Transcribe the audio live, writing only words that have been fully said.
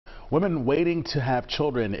Women waiting to have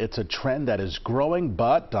children, it's a trend that is growing,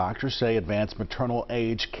 but doctors say advanced maternal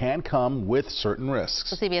age can come with certain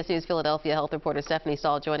risks. CBS News Philadelphia health reporter Stephanie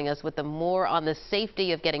Stahl joining us with more on the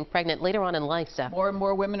safety of getting pregnant later on in life, Steph. More and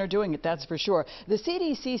more women are doing it, that's for sure. The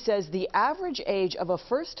CDC says the average age of a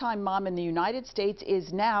first-time mom in the United States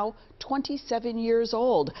is now 27 years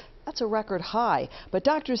old. That's a record high. But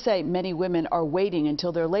doctors say many women are waiting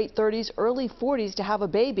until their late 30s, early 40s to have a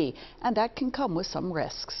baby, and that can come with some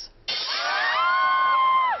risks.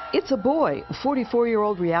 It's a boy.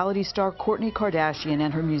 44-year-old reality star Kourtney Kardashian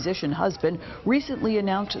and her musician husband recently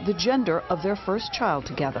announced the gender of their first child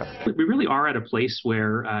together. We really are at a place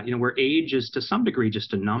where, where age is to some degree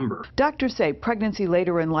just a number. Doctors say pregnancy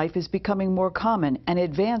later in life is becoming more common, and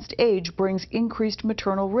advanced age brings increased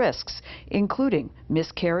maternal risks, including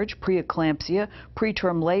miscarriage, preeclampsia,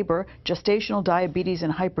 preterm labor, gestational diabetes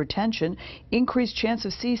and hypertension, increased chance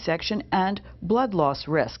of C-section, and blood loss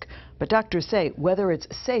risk. But doctors say whether it's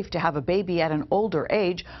safe to have a baby at an older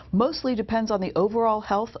age mostly depends on the overall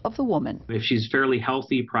health of the woman. If she's fairly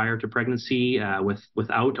healthy prior to pregnancy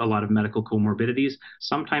without a lot of medical comorbidities,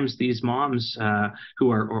 sometimes these moms who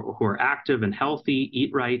are active and healthy, eat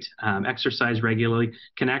right, exercise regularly,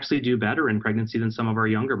 can actually do better in pregnancy than some of our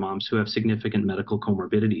younger moms who have significant medical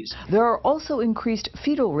comorbidities. There are also increased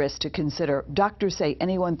fetal risks to consider. Doctors say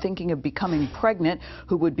anyone thinking of becoming pregnant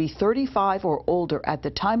who would be 35 or older at the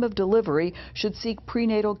time of delivery should seek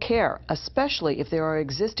prenatal care, especially if there are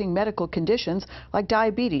existing medical conditions like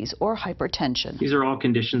diabetes or hypertension. These are all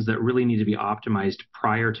conditions that really need to be optimized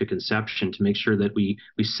prior to conception to make sure that we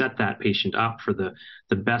set that patient up for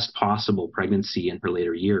the best possible pregnancy in her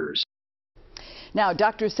later years. Now,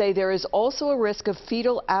 doctors say there is also a risk of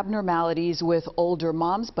fetal abnormalities with older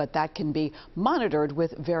moms, but that can be monitored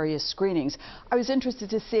with various screenings. I was interested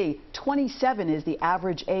to see 27 is the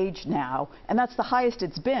average age now, and that's the highest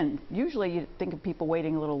it's been. Usually you think of people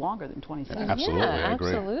waiting a little longer than 27. Absolutely, I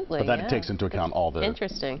agree. Absolutely, but that takes into account all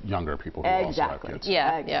the younger people who also have kids.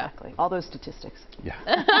 Exactly. All those statistics.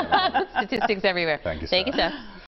 Yeah. Statistics everywhere. Thank you, Steph.